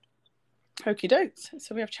Okie dokes.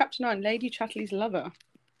 So we have chapter 9, Lady Chatterley's Lover.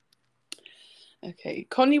 Okay,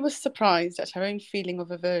 Connie was surprised at her own feeling of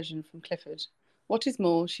aversion from Clifford. What is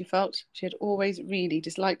more, she felt she had always really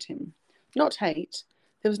disliked him. Not hate,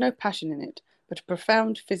 there was no passion in it, but a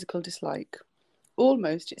profound physical dislike.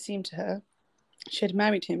 Almost, it seemed to her, she had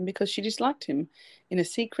married him because she disliked him in a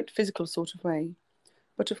secret physical sort of way.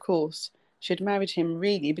 But of course, she had married him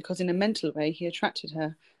really because in a mental way he attracted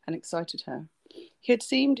her and excited her. He had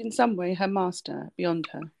seemed in some way her master, beyond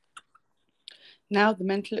her. Now the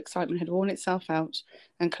mental excitement had worn itself out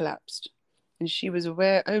and collapsed, and she was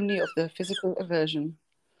aware only of the physical aversion.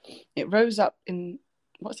 It rose up in...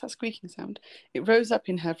 What's that squeaking sound? It rose up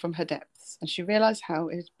in her from her depths, and she realised how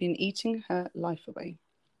it had been eating her life away.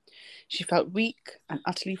 She felt weak and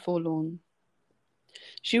utterly forlorn.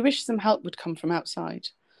 She wished some help would come from outside,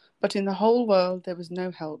 but in the whole world there was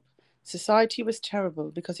no help. Society was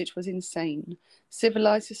terrible because it was insane.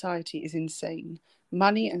 Civilized society is insane.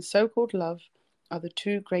 Money and so-called love are the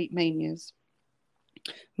two great manias.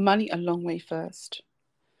 Money a long way first.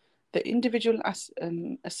 The individual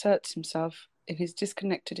asserts himself in his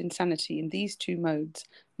disconnected insanity in these two modes,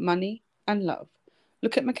 money and love.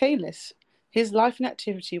 Look at Michaelis. His life and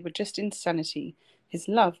activity were just insanity. His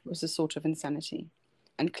love was a sort of insanity.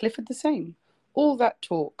 And Clifford the same. All that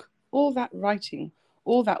talk, all that writing,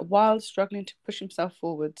 all that wild struggling to push himself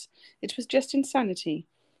forwards, it was just insanity,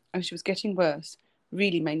 and she was getting worse,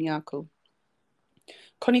 really maniacal.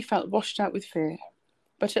 Connie felt washed out with fear,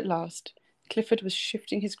 but at last Clifford was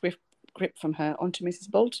shifting his grip from her onto Mrs.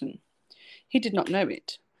 Bolton. He did not know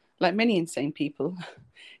it. Like many insane people,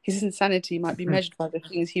 his insanity might be measured by the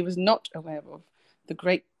things he was not aware of, the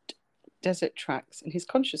great desert tracks in his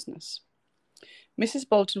consciousness. Mrs.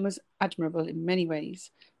 Bolton was admirable in many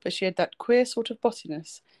ways, but she had that queer sort of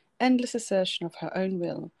bossiness, endless assertion of her own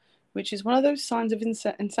will, which is one of those signs of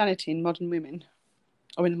insanity in modern women,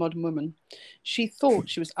 or in a modern woman. She thought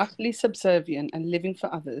she was utterly subservient and living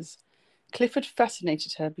for others. Clifford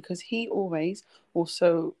fascinated her because he always, or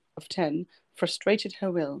so often, frustrated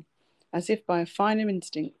her will, as if by a finer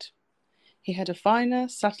instinct. He had a finer,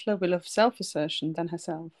 subtler will of self-assertion than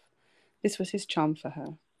herself. This was his charm for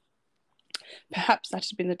her. Perhaps that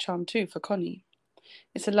had been the charm too for Connie.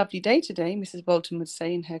 "It's a lovely day today," Mrs. Bolton would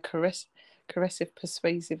say in her caressive,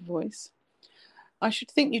 persuasive voice. "I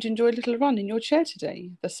should think you'd enjoy a little run in your chair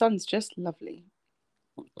today. The sun's just lovely."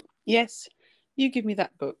 "Yes, you give me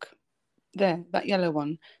that book. There, that yellow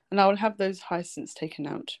one, and I will have those hyacinths taken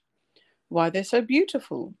out." "Why, they're so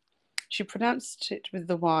beautiful." She pronounced it with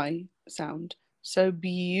the Y sound. "So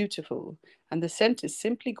beautiful, and the scent is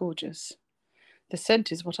simply gorgeous." "The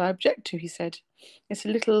scent is what I object to," he said. "It's a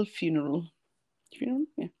little funeral." Funeral?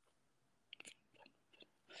 Yeah.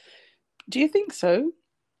 "Do you think so?"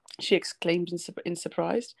 she exclaimed in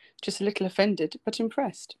surprise, just a little offended, but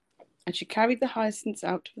impressed. And she carried the hyacinths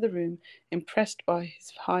out of the room, impressed by his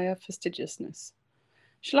higher fastidiousness.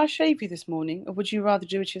 "Shall I shave you this morning, or would you rather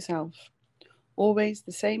do it yourself?" Always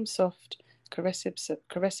the same soft, caressive,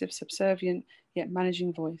 subservient, yet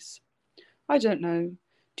managing voice. "I don't know.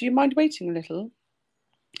 Do you mind waiting a little?"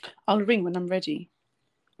 "I'll ring when I'm ready."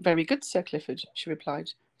 "Very good, Sir Clifford," she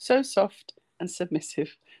replied, so soft and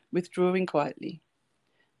submissive, withdrawing quietly.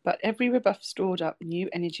 But every rebuff stored up new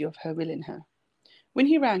energy of her will in her. When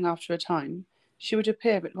he rang after a time, she would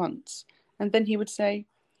appear at once, and then he would say,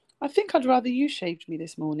 "I think I'd rather you shaved me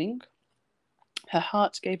this morning." Her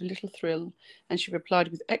heart gave a little thrill, and she replied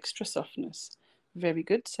with extra softness, "Very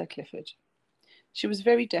good, Sir Clifford." She was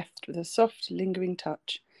very deft with a soft, lingering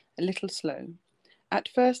touch, a little slow. At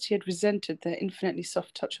first he had resented the infinitely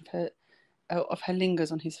soft touch of her lingers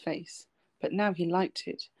on his face, but now he liked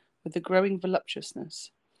it, with the growing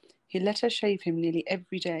voluptuousness. He let her shave him nearly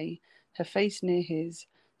every day, her face near his,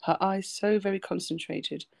 her eyes so very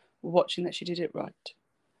concentrated, watching that she did it right.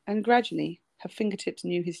 And gradually her fingertips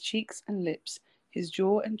knew his cheeks and lips, his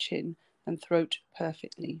jaw and chin and throat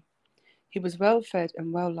perfectly. He was well-fed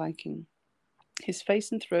and well-liking. His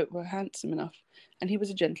face and throat were handsome enough, and he was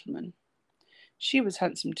a gentleman. She was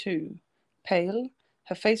handsome too, pale,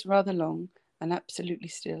 her face rather long, and absolutely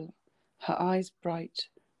still, her eyes bright,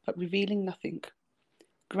 but revealing nothing.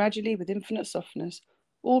 Gradually, with infinite softness,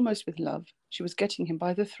 almost with love, she was getting him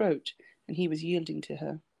by the throat, and he was yielding to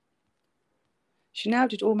her. She now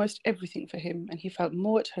did almost everything for him, and he felt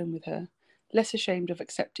more at home with her, less ashamed of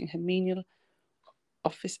accepting her menial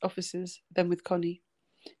offices than with Connie.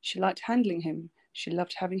 She liked handling him. She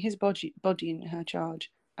loved having his body in her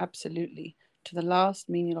charge, absolutely, to the last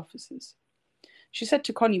menial offices. She said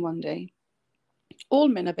to Connie one day, "All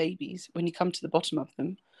men are babies when you come to the bottom of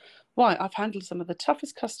them. Why, I've handled some of the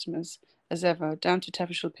toughest customers as ever, down to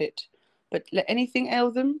Teversham Pit. but let anything ail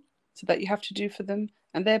them so that you have to do for them,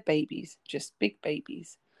 and they're babies, just big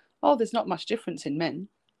babies. Oh, there's not much difference in men.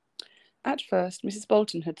 At first, Mrs.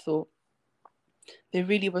 Bolton had thought there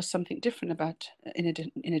really was something different about in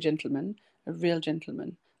a gentleman, a real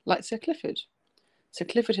gentleman, like Sir Clifford. Sir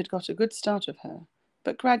Clifford had got a good start of her,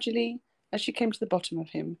 but gradually, as she came to the bottom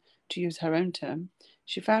of him, to use her own term,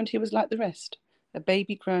 she found he was like the rest, a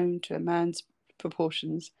baby grown to a man's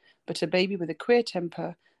proportions, but a baby with a queer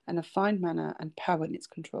temper and a fine manner and power in its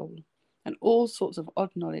control, and all sorts of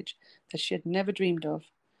odd knowledge that she had never dreamed of,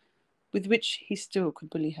 with which he still could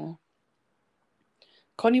bully her.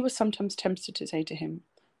 Connie was sometimes tempted to say to him,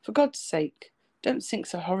 "For God's sake, don't sink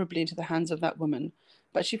so horribly into the hands of that woman,"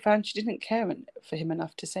 but she found she didn't care for him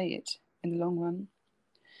enough to say it, in the long run.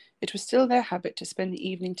 It was still their habit to spend the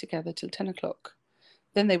evening together till 10 o'clock.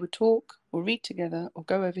 Then they would talk, or read together, or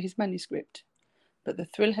go over his manuscript. But the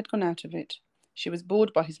thrill had gone out of it. She was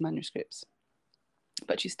bored by his manuscripts.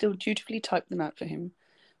 But she still dutifully typed them out for him.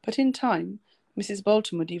 But in time, Mrs.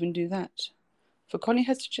 Bolton would even do that. For Connie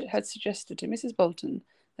had suggested to Mrs. Bolton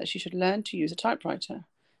that she should learn to use a typewriter,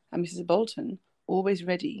 and Mrs. Bolton, always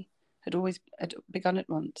ready, had begun at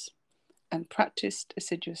once, and practised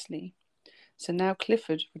assiduously. So now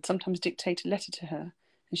Clifford would sometimes dictate a letter to her,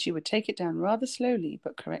 and she would take it down rather slowly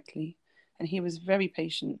but correctly, and he was very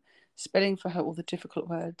patient, spelling for her all the difficult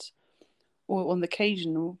words, or on the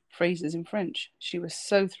occasional phrases in French. She was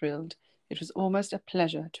so thrilled, it was almost a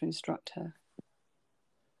pleasure to instruct her.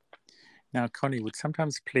 Now, Connie would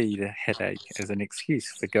sometimes plead a headache as an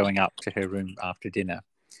excuse for going up to her room after dinner.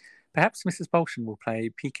 "Perhaps Mrs. Bolton will play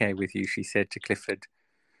piquet with you," she said to Clifford.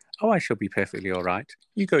 "Oh, I shall be perfectly all right.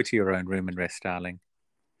 You go to your own room and rest, darling."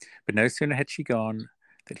 But no sooner had she gone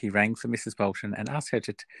that he rang for Mrs. Bolton and asked her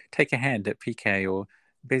to take a hand at piquet or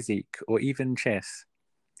bezique or even chess.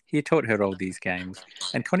 He had taught her all these games,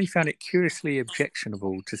 and Connie found it curiously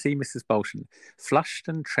objectionable to see Mrs. Bolton, flushed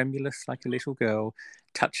and tremulous like a little girl,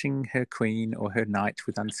 touching her queen or her knight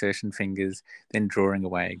with uncertain fingers, then drawing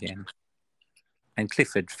away again. And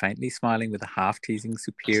Clifford, faintly smiling with a half-teasing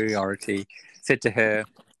superiority, said to her,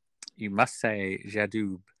 "You must say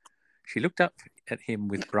Jadoub." She looked up at him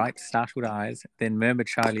with bright, startled eyes, then murmured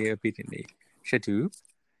shyly, obediently, "Jadoub?"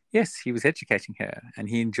 Yes, he was educating her, and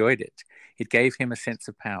he enjoyed it. It gave him a sense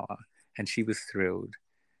of power, and she was thrilled.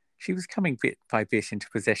 She was coming bit by bit into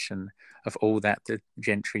possession of all that the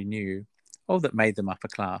gentry knew, all that made them upper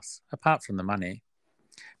class, apart from the money.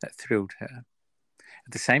 That thrilled her.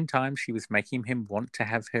 At the same time, she was making him want to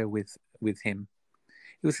have her with him.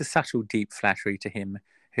 It was a subtle, deep flattery to him,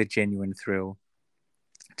 her genuine thrill.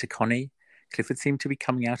 To Connie, Clifford seemed to be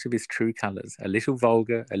coming out of his true colours, a little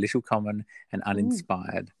vulgar, a little common, and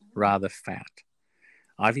uninspired, rather fat.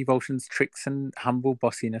 Ivy Bolton's tricks and humble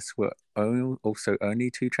bossiness were also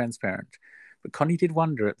only too transparent, but Connie did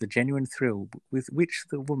wonder at the genuine thrill with which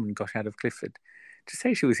the woman got out of Clifford. To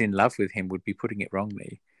say she was in love with him would be putting it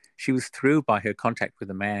wrongly. She was thrilled by her contact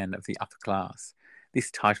with a man of the upper class,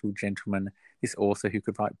 this titled gentleman, this author who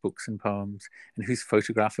could write books and poems, and whose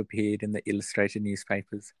photograph appeared in the illustrated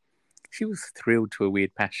newspapers. She was thrilled to a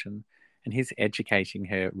weird passion, and his educating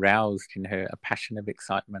her roused in her a passion of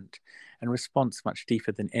excitement and response much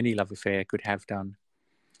deeper than any love affair could have done.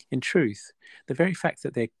 In truth, the very fact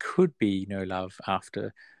that there could be no love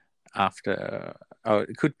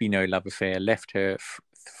could be no love affair left her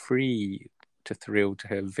free to thrill to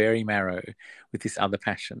her very marrow with this other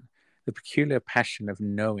passion, the peculiar passion of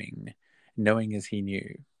knowing as he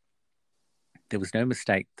knew. There was no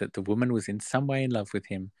mistake that the woman was in some way in love with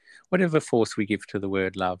him, whatever force we give to the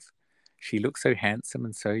word love. She looked so handsome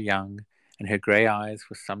and so young, and her grey eyes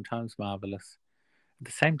were sometimes marvellous. At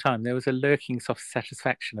the same time, there was a lurking soft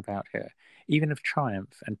satisfaction about her, even of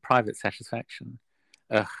triumph and private satisfaction.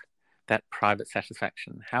 Ugh, that private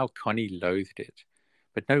satisfaction, how Connie loathed it.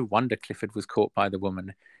 But no wonder Clifford was caught by the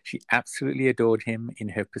woman. She absolutely adored him in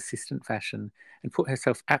her persistent fashion and put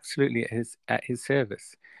herself absolutely at his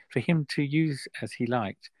service, for him to use as he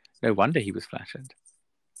liked. No wonder he was flattered.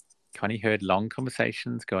 Connie heard long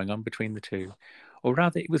conversations going on between the two, or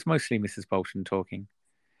rather it was mostly Mrs. Bolton talking.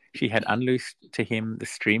 She had unloosed to him the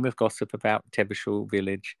stream of gossip about Tebershall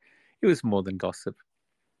village. It was more than gossip.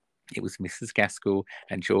 It was Mrs. Gaskell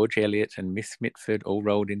and George Eliot and Miss Mitford all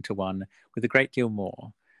rolled into one, with a great deal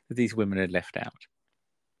more that these women had left out.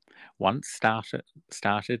 Once started,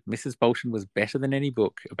 Mrs. Bolton was better than any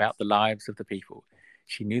book about the lives of the people.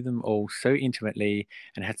 She knew them all so intimately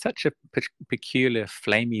and had such a peculiar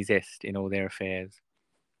flamy zest in all their affairs.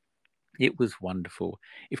 It was wonderful,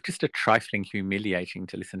 if just a trifling humiliating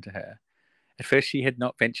to listen to her. At first she had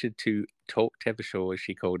not ventured to talk Teversham, as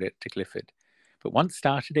she called it, to Clifford, But once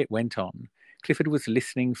started, it went on. Clifford was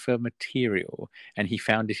listening for material, and he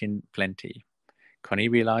found it in plenty. Connie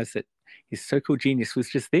realised that his so-called genius was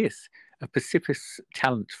just this, a precocious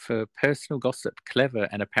talent for personal gossip, clever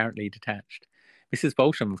and apparently detached. Mrs.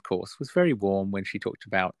 Bolton, of course, was very warm when she talked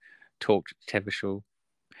Tevershall,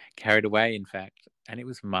 carried away, in fact, and it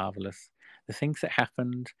was marvellous. The things that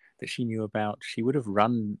happened that she knew about, she would have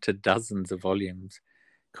run to dozens of volumes.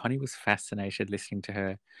 Connie was fascinated listening to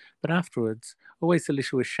her, but afterwards, always a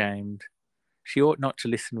little ashamed. She ought not to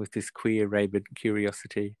listen with this queer, rabid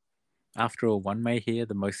curiosity. After all, one may hear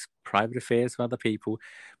the most private affairs of other people,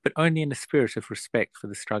 but only in a spirit of respect for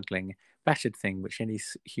the struggling, battered thing which any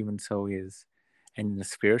human soul is, and in a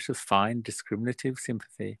spirit of fine, discriminative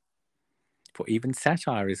sympathy. For even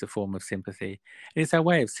satire is a form of sympathy. It is our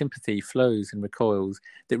way of sympathy flows and recoils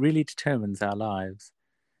that really determines our lives.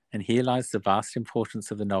 And here lies the vast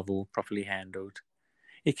importance of the novel, properly handled.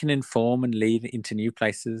 It can inform and lead into new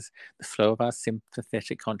places the flow of our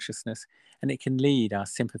sympathetic consciousness, and it can lead our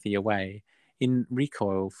sympathy away in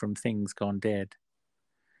recoil from things gone dead.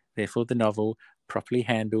 Therefore, the novel, properly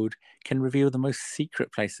handled, can reveal the most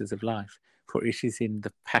secret places of life, for it is in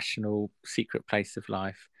the passional, secret place of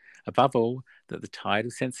life, above all, that the tide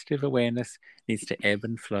of sensitive awareness needs to ebb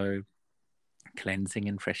and flow, cleansing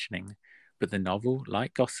and freshening. But the novel,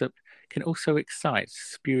 like gossip, can also excite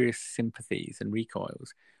spurious sympathies and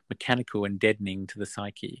recoils, mechanical and deadening to the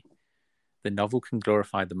psyche. The novel can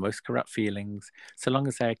glorify the most corrupt feelings, so long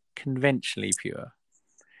as they are conventionally pure.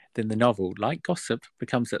 Then the novel, like gossip,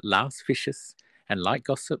 becomes at last vicious, and like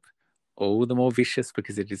gossip, all the more vicious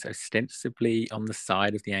because it is ostensibly on the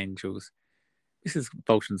side of the angels. Mrs.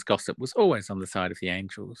 Bolton's gossip was always on the side of the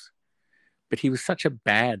angels. But he was such a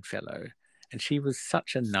bad fellow, and she was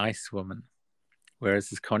such a nice woman.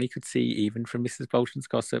 Whereas, as Connie could see even from Mrs. Bolton's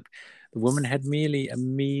gossip, the woman had merely a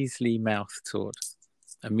measly mouthed sword,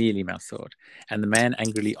 and the man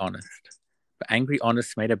angrily honest. But angry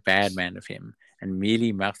honest made a bad man of him, and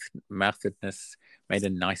merely mouthedness made a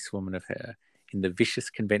nice woman of her, in the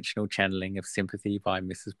vicious conventional channeling of sympathy by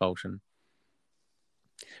Mrs. Bolton.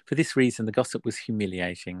 For this reason, the gossip was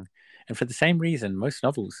humiliating, and for the same reason, most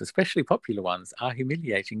novels, especially popular ones, are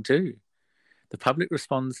humiliating too. The public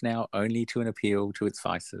responds now only to an appeal to its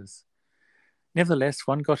vices. Nevertheless,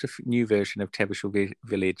 one got a new version of Tevershall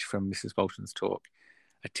Village from Mrs. Bolton's talk.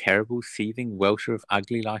 A terrible, seething welter of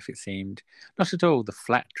ugly life it seemed, not at all the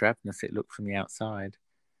flat drabness it looked from the outside.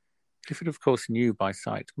 Clifford, of course, knew by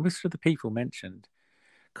sight most of the people mentioned.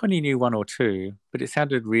 Connie knew one or two, but it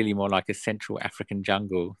sounded really more like a Central African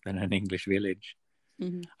jungle than an English village.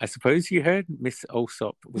 Mm-hmm. I suppose you heard Miss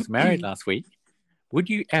Alsop was married last week? Would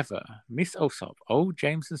you ever, Miss Alsop, old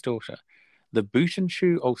James's daughter, the boot and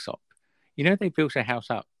shoe Alsop? You know they built a house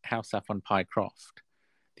up on Pycroft.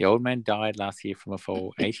 The old man died last year from a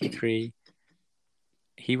fall, 83.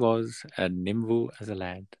 He was as nimble as a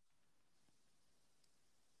lad.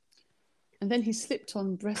 And then he slipped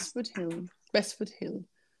on Bestford Hill,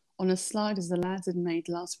 on a slide as the lads had made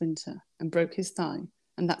last winter, and broke his thigh,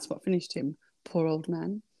 and that's what finished him, poor old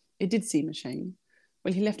man. It did seem a shame.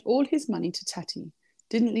 Well, he left all his money to Tatty,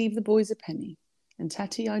 didn't leave the boys a penny. And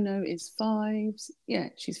Tatty, I know, is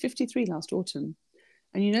she's 53 last autumn.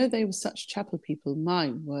 And you know they were such chapel people, my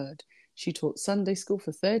word. She taught Sunday school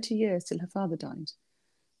for 30 years till her father died.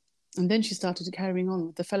 And then she started carrying on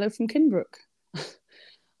with the fellow from Kinbrook.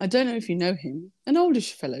 I don't know if you know him, an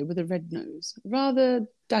oldish fellow with a red nose, rather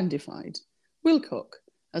dandified. Wilcock,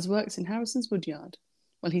 as works in Harrison's woodyard.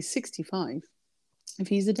 Well, he's 65, if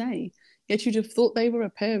he's a day. Yet you'd have thought they were a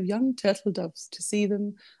pair of young turtle doves to see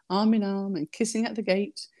them arm in arm and kissing at the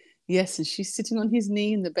gate. Yes, and she's sitting on his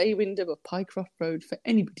knee in the bay window of Pycroft Road for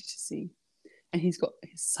anybody to see. And he's got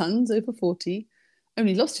his sons over 40,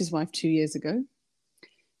 only lost his wife 2 years ago.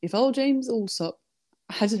 If old James Alsop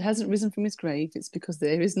hasn't risen from his grave, it's because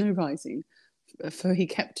there is no rising, for he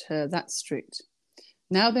kept her that strict.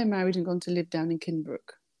 Now they're married and gone to live down in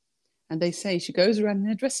Kinbrook. And they say she goes around in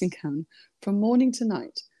her dressing gown from morning to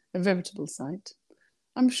night, a veritable sight.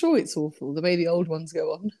 I'm sure it's awful, the way the old ones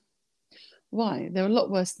go on. Why, they're a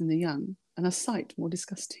lot worse than the young, and a sight more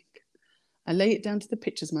disgusting. I lay it down to the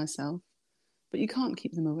pictures myself, but you can't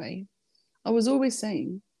keep them away. I was always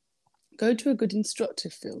saying, go to a good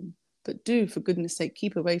instructive film, but do, for goodness sake,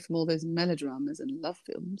 keep away from all those melodramas and love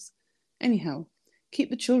films. Anyhow, keep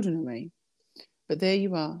the children away. But there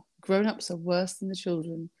you are, grown-ups are worse than the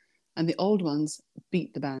children, and the old ones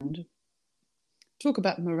beat the band. Talk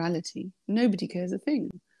about morality. Nobody cares a thing.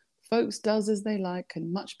 Folks does as they like,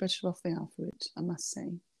 and much better off they are for it, I must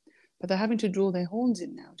say. But they're having to draw their horns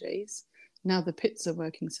in nowadays. Now the pits are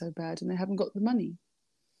working so bad and they haven't got the money.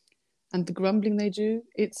 And the grumbling they do,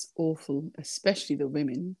 it's awful, especially the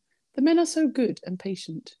women. The men are so good and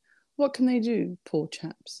patient. What can they do, poor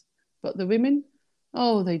chaps? But the women,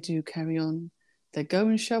 oh, they do carry on. They go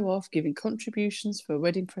and show off, giving contributions for a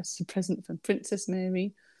wedding present from Princess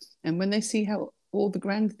Mary. And when they see how all the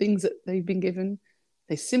grand things that they've been given,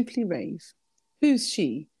 they simply rave. Who's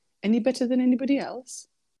she? Any better than anybody else?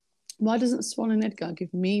 Why doesn't Swan and Edgar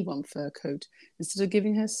give me one fur coat instead of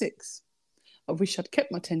giving her 6? I wish I'd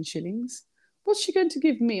kept my 10 shillings. What's she going to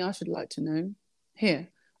give me, I should like to know? Here,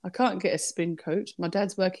 I can't get a spring coat. My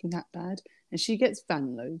dad's working that bad, and she gets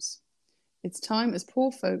van loads. It's time as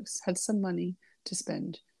poor folks had some money to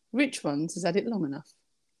spend. Rich ones has had it long enough.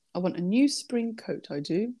 I want a new spring coat, I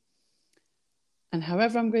do, and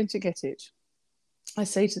however I'm going to get it. I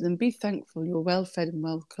say to them, be thankful you're well fed and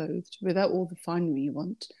well clothed, without all the finery you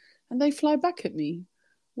want, and they fly back at me.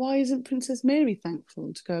 Why isn't Princess Mary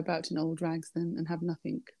thankful to go about in old rags then and have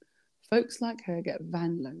nothing? Folks like her get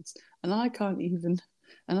van loads, and I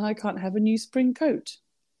can't have a new spring coat.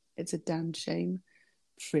 It's a damned shame.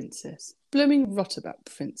 Princess. Blooming rot about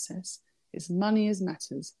Princess. It's money as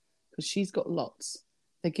matters, because she's got lots.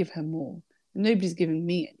 They give her more, and nobody's giving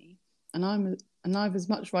me any, and I've as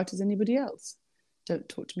much right as anybody else. Don't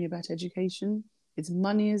talk to me about education. It's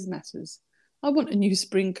money as matters. I want a new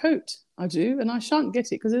spring coat, I do, and I shan't get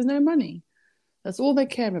it because there's no money. That's all they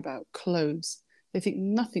care about, clothes. They think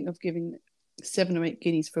nothing of giving 7 or 8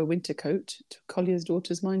 guineas for a winter coat, to collier's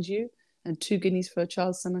daughters, mind you, and 2 guineas for a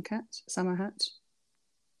child's summer hat.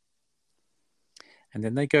 And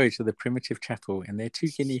then they go to the primitive chapel in their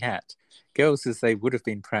 2-guinea hat, girls as they would have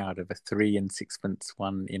been proud of a 3 and 6pence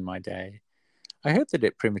one in my day. I heard that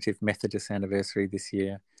at Primitive Methodist anniversary this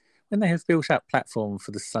year, when they have built up platform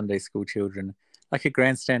for the Sunday school children, like a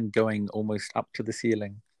grandstand going almost up to the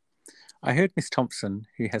ceiling. I heard Miss Thompson,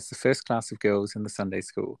 who has the first class of girls in the Sunday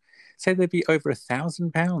school, say there'd be over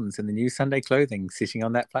 £1,000 in the new Sunday clothing sitting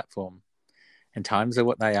on that platform. And times are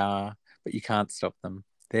what they are, but you can't stop them.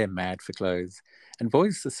 They're mad for clothes. And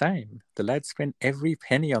boys the same. The lads spend every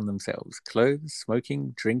penny on themselves. Clothes,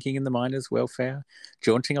 smoking, drinking in the miners' welfare,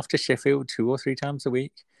 jaunting off to Sheffield 2 or 3 times a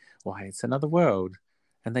week. Why, it's another world.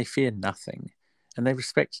 And they fear nothing. And they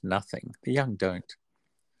respect nothing. The young don't.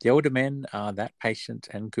 The older men are that patient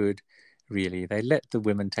and good. Really, they let the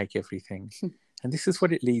women take everything. And this is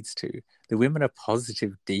what it leads to. The women are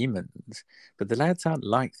positive demons. But the lads aren't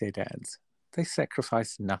like their dads. They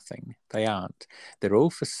sacrifice nothing. They aren't. They're all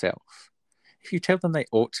for self. If you tell them they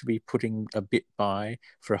ought to be putting a bit by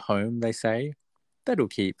for a home, they say, that'll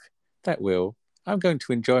keep. That will. I'm going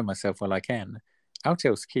to enjoy myself while I can. Out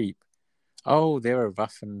else keep. Oh, they're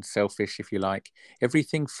rough and selfish, if you like.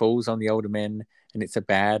 Everything falls on the older men, and it's a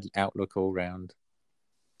bad outlook all round.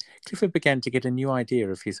 Clifford began to get a new idea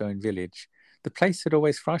of his own village. The place had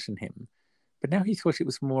always frightened him, but now he thought it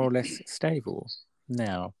was more or less stable.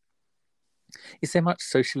 Now, is there much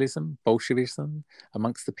socialism, Bolshevism,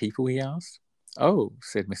 amongst the people, he asked. Oh,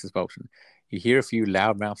 said Mrs. Bolton, you hear a few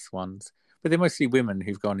loudmouthed ones, but they're mostly women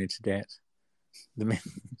who've gone into debt. The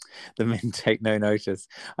men take no notice.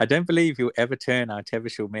 I don't believe you'll ever turn our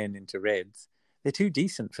Tevish men into Reds. They're too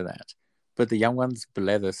decent for that. But the young ones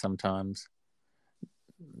blether sometimes.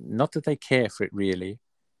 Not that they care for it really.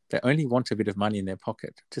 They only want a bit of money in their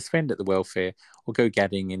pocket to spend at the welfare or go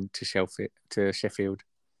gadding into Sheffield.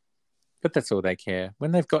 But that's all they care.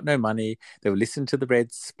 When they've got no money, they'll listen to the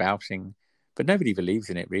Reds spouting. But nobody believes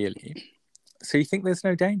in it really. So you think there's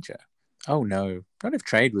no danger? Oh, no. Not if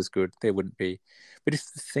trade was good, there wouldn't be. But if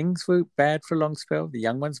things were bad for a long spell, the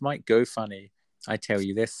young ones might go funny. I tell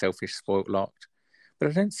you, they're selfish, spoilt lot. But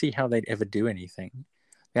I don't see how they'd ever do anything.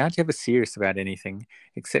 They aren't ever serious about anything,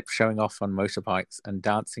 except showing off on motorbikes and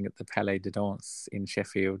dancing at the Palais de Danse in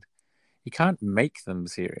Sheffield. You can't make them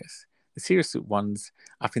serious. The serious ones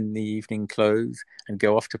up in the evening clothes and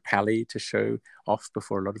go off to Palais to show off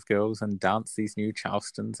before a lot of girls and dance these new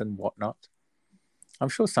Charlestons and whatnot. I'm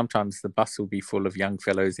sure sometimes the bus will be full of young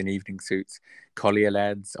fellows in evening suits, collier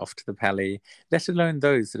lads off to the Palais, let alone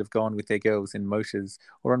those that have gone with their girls in motors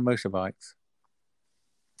or on motorbikes.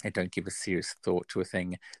 They don't give a serious thought to a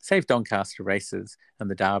thing, save Doncaster races and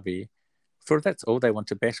the Derby, for that's all they want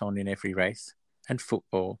to bet on in every race, and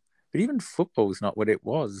football. But even football's not what it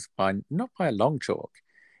was, not by a long chalk.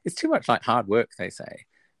 It's too much like hard work, they say.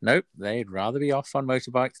 Nope, they'd rather be off on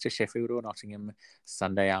motorbikes to Sheffield or Nottingham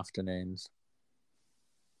Sunday afternoons.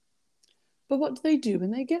 But what do they do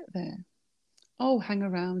when they get there? Oh, hang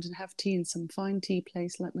around and have tea in some fine tea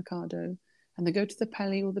place like Mikado, and they go to the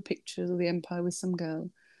Palais or the Pictures or the Empire with some girl.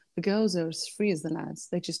 The girls are as free as the lads.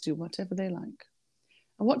 They just do whatever they like.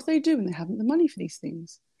 And what do they do when they haven't the money for these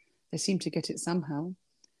things? They seem to get it somehow.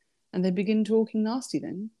 And they begin talking nasty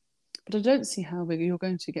then. But I don't see how you're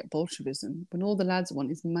going to get Bolshevism when all the lads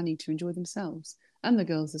want is money to enjoy themselves, and the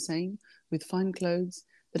girls the same, with fine clothes.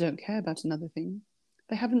 They don't care about another thing.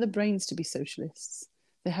 They haven't the brains to be socialists.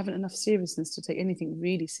 They haven't enough seriousness to take anything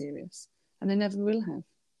really serious, and they never will have.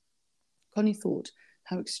 Connie thought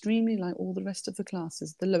how extremely like all the rest of the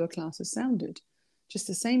classes, the lower classes, sounded. Just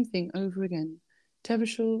the same thing over again.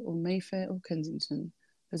 Tevershall or Mayfair or Kensington.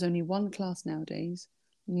 There's only one class nowadays,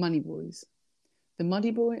 money boys. The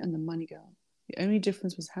muddy boy and the money girl. The only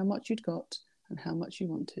difference was how much you'd got and how much you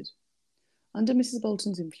wanted. Under Mrs.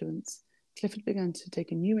 Bolton's influence, Clifford began to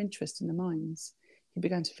take a new interest in the mines. He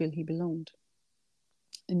began to feel he belonged.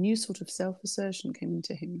 A new sort of self-assertion came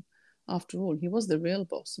into him. After all, he was the real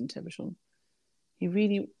boss in Tevershall. He was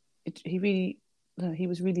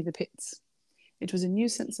really the pits. It was a new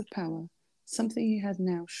sense of power, something he had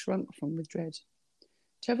now shrunk from with dread.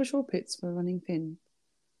 Tevershall pits were running thin.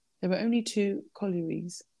 There were only two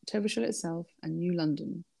collieries, Tevershall itself and New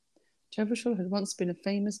London. Tevershall had once been a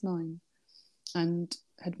famous mine and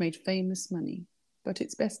had made famous money, but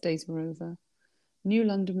its best days were over. New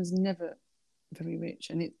London was never very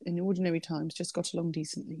rich, and it, in ordinary times, just got along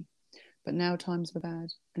decently. But now times were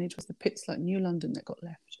bad, and it was the pits like New London that got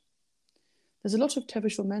left. There's a lot of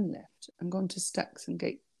Tevershall men left, and gone to Stacks and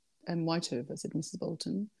Gate and Whiteover, said Mrs.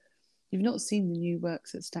 Bolton. You've not seen the new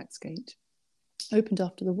works at Stacks Gate. Opened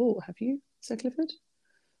after the war, have you? Said Clifford.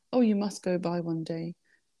 Oh, you must go by one day.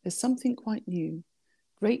 There's something quite new.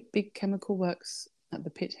 Great big chemical works at the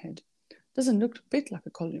pit head. Doesn't look a bit like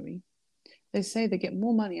a colliery. They say they get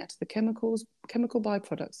more money out of the chemical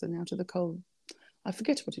byproducts than out of the coal. I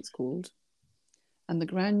forget what it's called. And the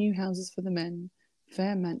grand new houses for the men,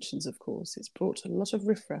 fair mansions, of course. It's brought a lot of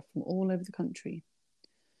riffraff from all over the country.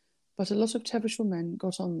 But a lot of Tevershall men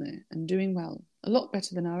got on there and doing well, a lot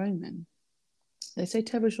better than our own men. They say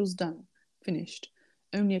Tevershall's done, finished.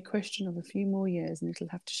 Only a question of a few more years and it'll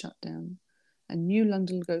have to shut down. And New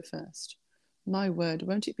London will go first. My word,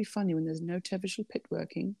 won't it be funny when there's no Tevershall pit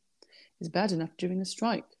working? It's bad enough during a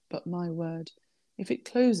strike, but my word, if it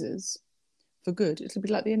closes for good, it'll be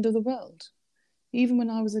like the end of the world. Even when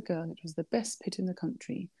I was a girl, it was the best pit in the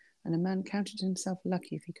country, and a man counted himself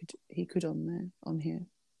lucky if he could on here.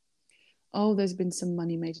 Oh, there's been some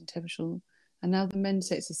money made in Tevershall, and now the men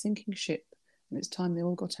say it's a sinking ship, and it's time they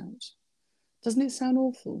all got out. Doesn't it sound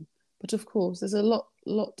awful? But of course, there's a lot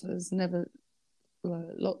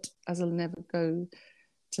as'll never go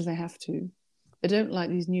till they have to. They don't like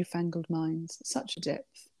these newfangled mines, such a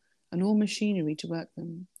depth, and all machinery to work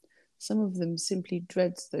them. Some of them simply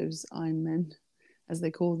dreads those iron men, as they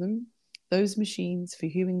call them, those machines for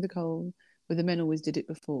hewing the coal, where the men always did it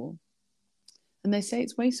before. And they say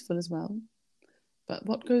it's wasteful as well. But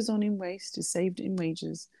what goes on in waste is saved in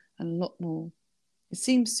wages, and a lot more. It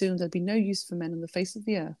seems soon there'll be no use for men on the face of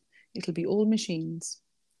the earth. It'll be all machines.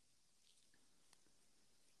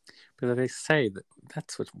 But they say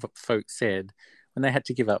that's what folks said when they had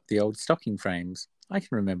to give up the old stocking frames. I can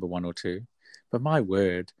remember one or two. But my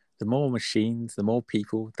word, the more machines, the more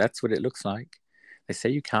people, that's what it looks like. They say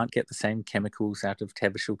you can't get the same chemicals out of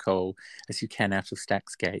Tevershall coal as you can out of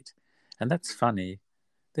Stacks Gate. And that's funny.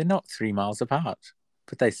 They're not 3 miles apart,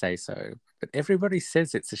 but they say so. But everybody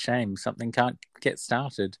says it's a shame something can't get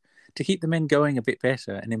started to keep the men going a bit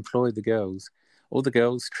better and employ the girls. All the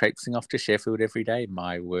girls traipsing off to Sheffield every day.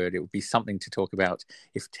 My word, it would be something to talk about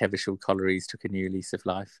if Tevershall collieries took a new lease of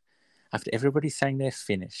life. After everybody saying they're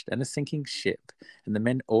finished and a sinking ship, and the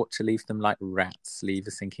men ought to leave them like rats leave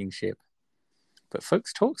a sinking ship. But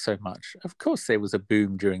folks talk so much. Of course there was a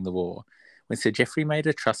boom during the war, when Sir Geoffrey made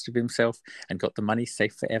a trust of himself and got the money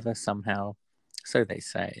safe forever somehow. So they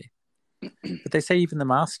say. But they say even the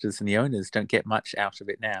masters and the owners don't get much out of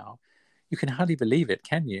it now. You can hardly believe it,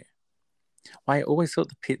 can you? Why, I always thought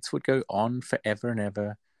the pits would go on forever and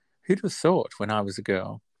ever. Who'd have thought when I was a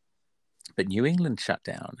girl? But New England shut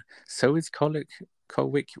down. So is Colwick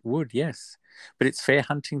Wood, yes. But it's fair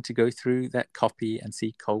hunting to go through that copy and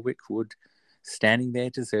see Colwick Wood standing there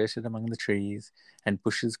deserted among the trees, and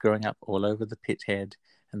bushes growing up all over the pit head,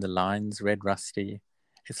 and the lines red rusty.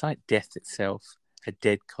 It's like death itself, a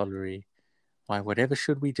dead colliery. Why, whatever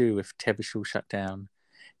should we do if Tevershall shut down?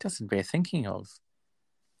 It doesn't bear thinking of.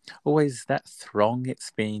 Always that throng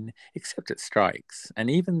it's been, except at strikes,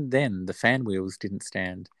 and even then the fan wheels didn't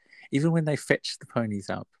stand, even when they fetched the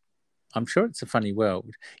ponies up. I'm sure it's a funny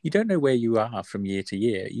world. You don't know where you are from year to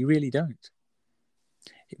year. You really don't.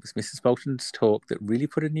 It was Mrs. Bolton's talk that really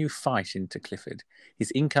put a new fight into Clifford.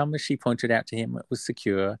 His income, as she pointed out to him, was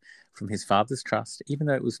secure from his father's trust, even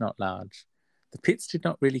though it was not large. The pits did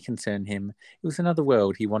not really concern him. It was another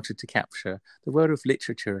world he wanted to capture, the world of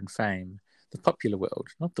literature and fame, the popular world,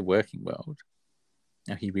 not the working world.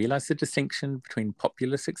 Now he realized the distinction between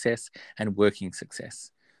popular success and working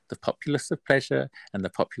success, the populace of pleasure and the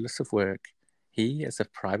populace of work. He, as a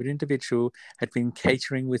private individual, had been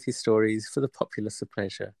catering with his stories for the populace of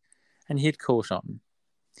pleasure, and he had caught on.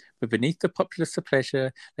 But beneath the populace of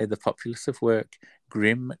pleasure lay the populace of work,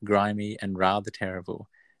 grim, grimy, and rather terrible.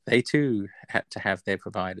 They too had to have their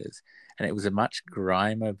providers, and it was a much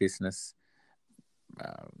grimier business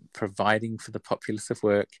providing for the populace of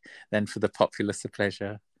work than for the populace of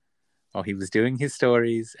pleasure. While he was doing his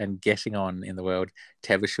stories and getting on in the world,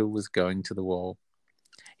 Tevishal was going to the wall.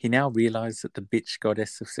 He now realized that the bitch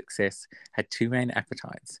goddess of success had two main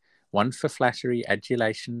appetites, one for flattery,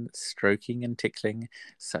 adulation, stroking and tickling,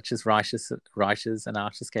 such as writers and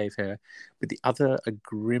artists gave her, but the other a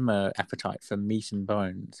grimmer appetite for meat and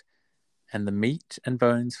bones. And the meat and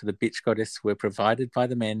bones for the bitch goddess were provided by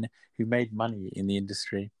the men who made money in the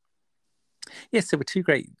industry. Yes, there were two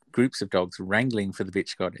great groups of dogs wrangling for the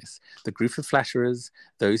bitch goddess, the group of flatterers,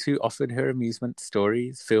 those who offered her amusement,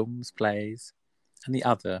 stories, films, plays, and the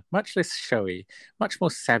other, much less showy, much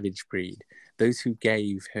more savage breed, those who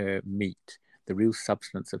gave her meat, the real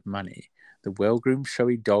substance of money. The well-groomed,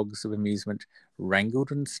 showy dogs of amusement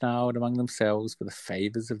wrangled and snarled among themselves for the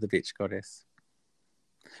favours of the bitch goddess.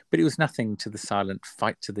 But it was nothing to the silent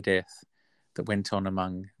fight to the death that went on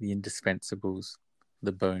among the indispensables,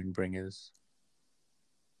 the bone bringers.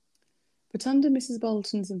 But under Mrs.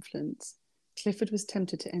 Bolton's influence, Clifford was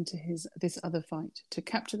tempted to enter this other fight, to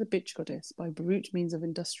capture the bitch goddess by brute means of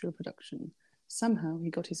industrial production. Somehow he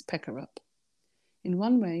got his pecker up. In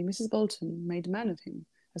one way, Mrs. Bolton made a man of him,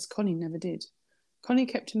 as Connie never did. Connie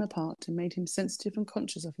kept him apart and made him sensitive and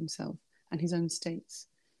conscious of himself and his own states.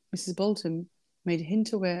 Mrs. Bolton made him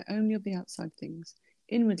aware only of the outside things.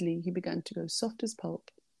 Inwardly, he began to go soft as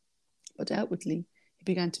pulp, but outwardly, he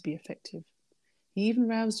began to be effective. He even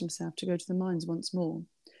roused himself to go to the mines once more.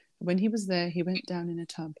 When he was there, he went down in a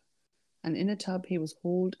tub, and in a tub he was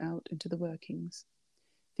hauled out into the workings.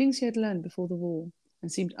 Things he had learned before the war,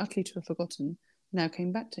 and seemed utterly to have forgotten, now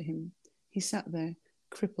came back to him. He sat there,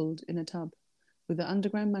 crippled in a tub, with the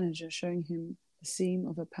underground manager showing him the seam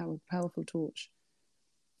of a powerful torch.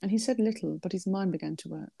 And he said little, but his mind began to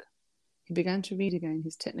work. He began to read again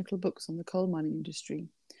his technical books on the coal mining industry.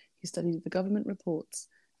 He studied the government reports,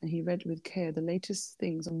 and he read with care the latest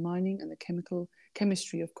things on mining and the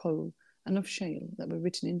chemistry of coal and of shale that were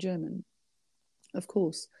written in German. Of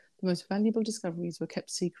course, the most valuable discoveries were kept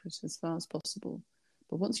secret as far as possible,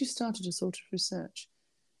 but once you started a sort of research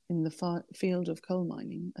in the field of coal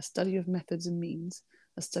mining, a study of methods and means,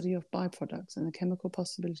 a study of byproducts and the chemical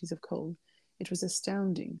possibilities of coal, it was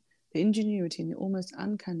astounding, the ingenuity and the almost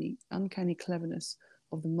uncanny cleverness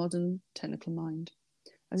of the modern technical mind,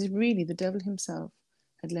 as if really the devil himself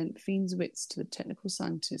had lent fiend's wits to the technical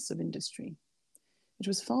scientists of industry. It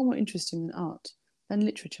was far more interesting than art, than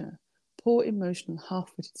literature. Poor, emotional,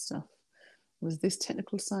 half-witted stuff was this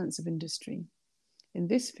technical science of industry. In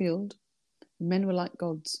this field, men were like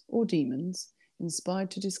gods, or demons,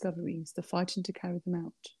 inspired to discoveries, the fighting to carry them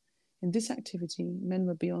out. In this activity, men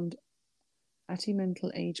were beyond mental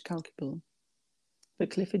age calculable.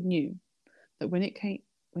 But Clifford knew that when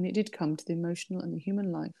it did come to the emotional and the human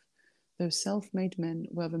life, those self-made men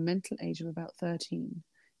were of a mental age of about 13,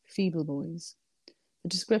 feeble boys. The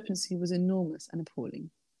discrepancy was enormous and appalling.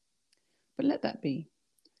 But let that be.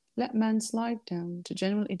 Let man slide down to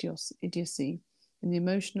general idiocy in the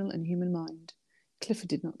emotional and human mind. Clifford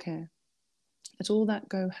did not care. Let all that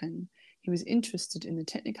go hang. He was interested in the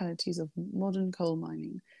technicalities of modern coal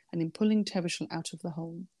mining and in pulling Tevishal out of the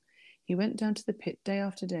hole. He went down to the pit day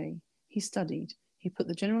after day. He studied. He put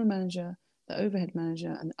the general manager, the overhead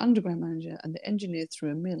manager, and the underground manager and the engineer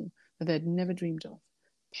through a mill that they had never dreamed of.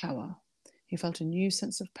 Power. He felt a new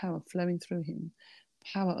sense of power flowing through him.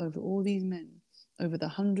 Power over all these men, over the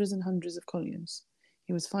hundreds and hundreds of colliers.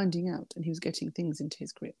 He was finding out, and he was getting things into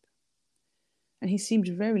his grip. And he seemed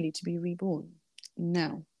verily to be reborn.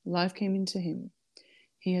 Now, life came into him.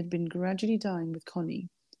 He had been gradually dying with Connie,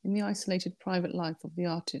 in the isolated private life of the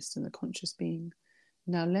artist and the conscious being.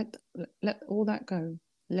 Now let all that go.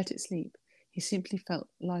 Let it sleep. He simply felt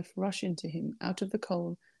life rush into him, out of the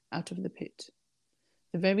coal, out of the pit.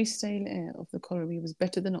 The very stale air of the colliery was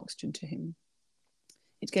better than oxygen to him.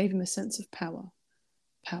 It gave him a sense of power.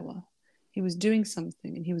 Power. He was doing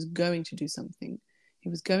something, and he was going to do something. He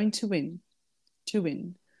was going to win. To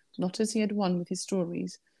win. Not as he had won with his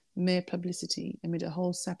stories, mere publicity amid a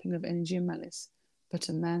whole sapping of energy and malice, but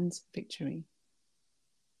a man's victory.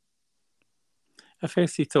 At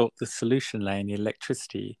first he thought the solution lay in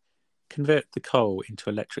electricity, convert the coal into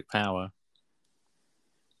electric power.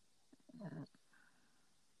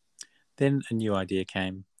 Then a new idea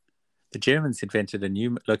came. The Germans invented a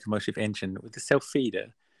new locomotive engine with a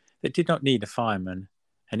self-feeder that did not need a fireman,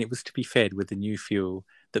 and it was to be fed with a new fuel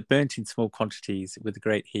that burnt in small quantities with a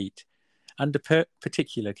great heat, under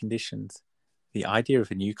particular conditions. The idea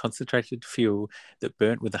of a new concentrated fuel that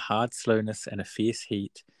burnt with a hard slowness and a fierce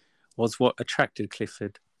heat was what attracted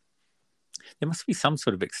Clifford. There must be some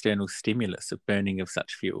sort of external stimulus of burning of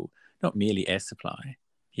such fuel, not merely air supply.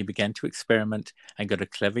 He began to experiment and got a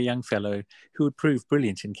clever young fellow who would prove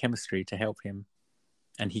brilliant in chemistry to help him.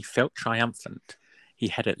 And he felt triumphant. He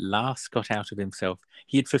had at last got out of himself.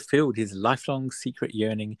 He had fulfilled his lifelong secret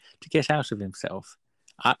yearning to get out of himself.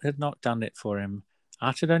 Art had not done it for him.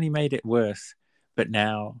 Art had only made it worse. But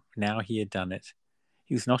now he had done it.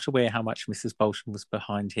 He was not aware how much Mrs. Bolton was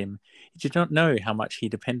behind him. He did not know how much he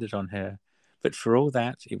depended on her. But for all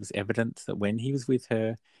that, it was evident that when he was with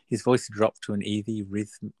her, his voice dropped to an easy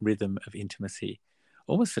rhythm of intimacy,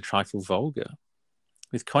 almost a trifle vulgar.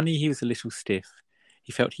 With Connie, he was a little stiff.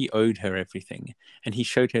 He felt he owed her everything, and he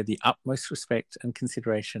showed her the utmost respect and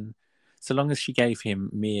consideration, so long as she gave him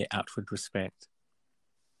mere outward respect.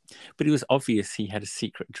 But it was obvious he had a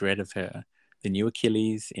secret dread of her. The new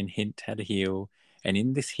Achilles in Hint had a heel, and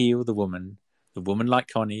in this heel the woman like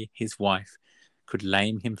Connie, his wife, could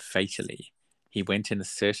lame him fatally. He went in a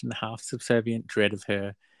certain half-subservient dread of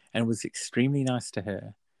her, and was extremely nice to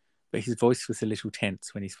her. But his voice was a little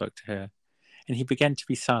tense when he spoke to her, and he began to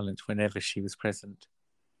be silent whenever she was present.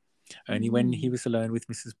 Only when he was alone with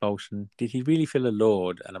Mrs. Bolton did he really feel a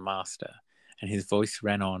lord and a master, and his voice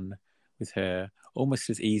ran on with her almost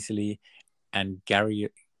as easily and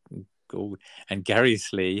garrulously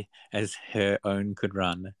as her own could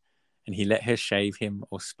run, and he let her shave him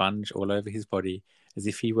or sponge all over his body as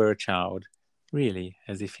if he were a child, really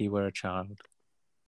as if he were a child.